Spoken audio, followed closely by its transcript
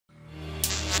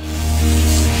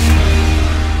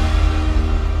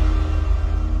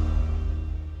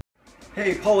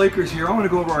Hey, Paul Akers here. I want to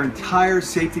go over our entire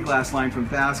safety glass line from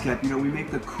FastCap. You know, we make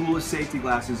the coolest safety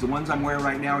glasses. The ones I'm wearing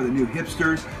right now are the new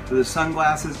hipsters. They're the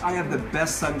sunglasses. I have the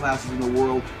best sunglasses in the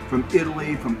world from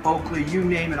Italy, from Oakley, you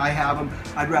name it, I have them.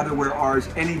 I'd rather wear ours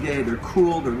any day. They're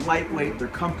cool, they're lightweight, they're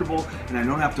comfortable, and I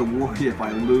don't have to worry if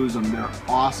I lose them. They're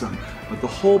awesome. But the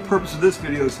whole purpose of this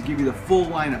video is to give you the full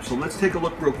lineup. So let's take a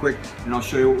look real quick and I'll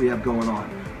show you what we have going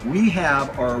on. We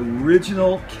have our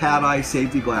original CatEyes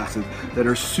safety glasses that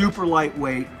are super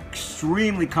lightweight,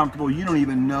 extremely comfortable. You don't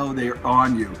even know they're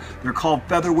on you. They're called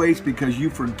Featherweights because you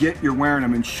forget you're wearing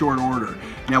them in short order.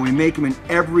 Now we make them in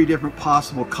every different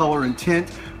possible color and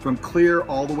tint, from clear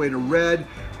all the way to red.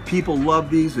 People love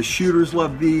these, the shooters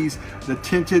love these, the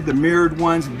tinted, the mirrored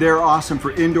ones, they're awesome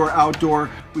for indoor, outdoor.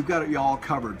 We've got it all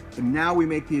covered. And now we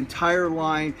make the entire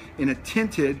line in a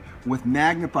tinted with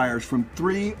magnifiers from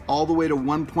 3 all the way to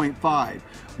 1.5.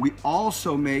 We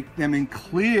also make them in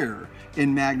clear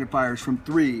in magnifiers from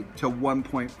 3 to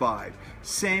 1.5.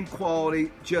 Same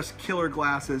quality, just killer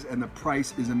glasses, and the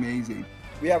price is amazing.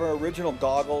 We have our original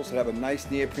goggles that have a nice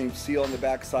neoprene seal on the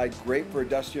backside, great for a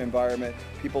dusty environment.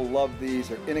 People love these,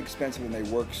 they're inexpensive and they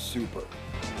work super.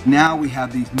 Now we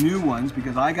have these new ones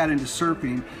because I got into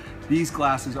surfing. These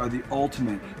glasses are the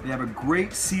ultimate. They have a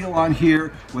great seal on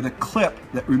here with a clip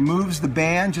that removes the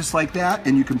band just like that,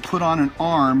 and you can put on an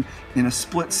arm in a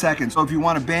split second. So if you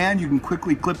want a band, you can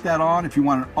quickly clip that on. If you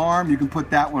want an arm, you can put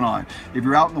that one on. If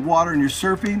you're out in the water and you're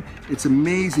surfing, it's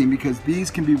amazing because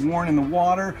these can be worn in the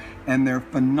water and they're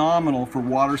phenomenal for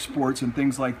water sports and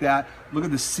things like that. Look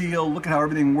at the seal, look at how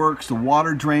everything works. The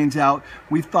water drains out.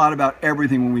 We've thought about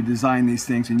everything when we design these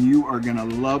things, and you are gonna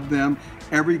love them.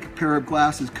 Every pair of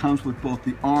glasses comes with both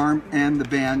the arm and the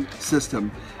band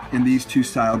system in these two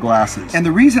style glasses. And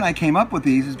the reason I came up with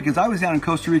these is because I was down in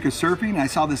Costa Rica surfing and I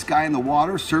saw this guy in the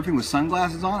water surfing with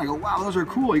sunglasses on. I go, wow, those are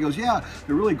cool. He goes, yeah,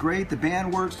 they're really great. The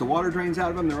band works, the water drains out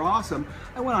of them, they're awesome.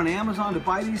 I went on Amazon to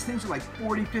buy these things for like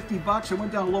 40, 50 bucks. I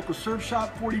went down to a local surf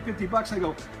shop, 40, 50 bucks. I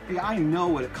go, hey, I know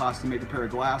what it costs to make a pair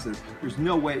of glasses. There's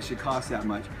no way it should cost that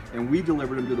much. And we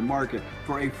delivered them to the market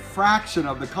for a fraction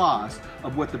of the cost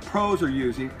of what the pros are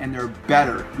using, and they're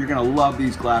better. You're gonna love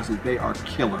these glasses. They are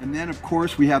killer. And then of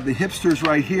course we have the hipsters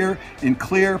right here in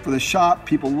clear for the shop.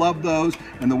 People love those.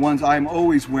 And the ones I'm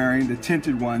always wearing, the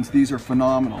tinted ones, these are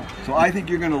phenomenal. So I think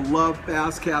you're gonna love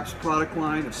FastCap's product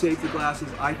line of safety glasses.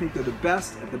 I think they're the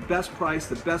best at the best price,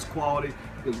 the best quality,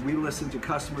 because we listened to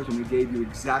customers and we gave you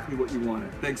exactly what you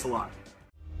wanted. Thanks a lot.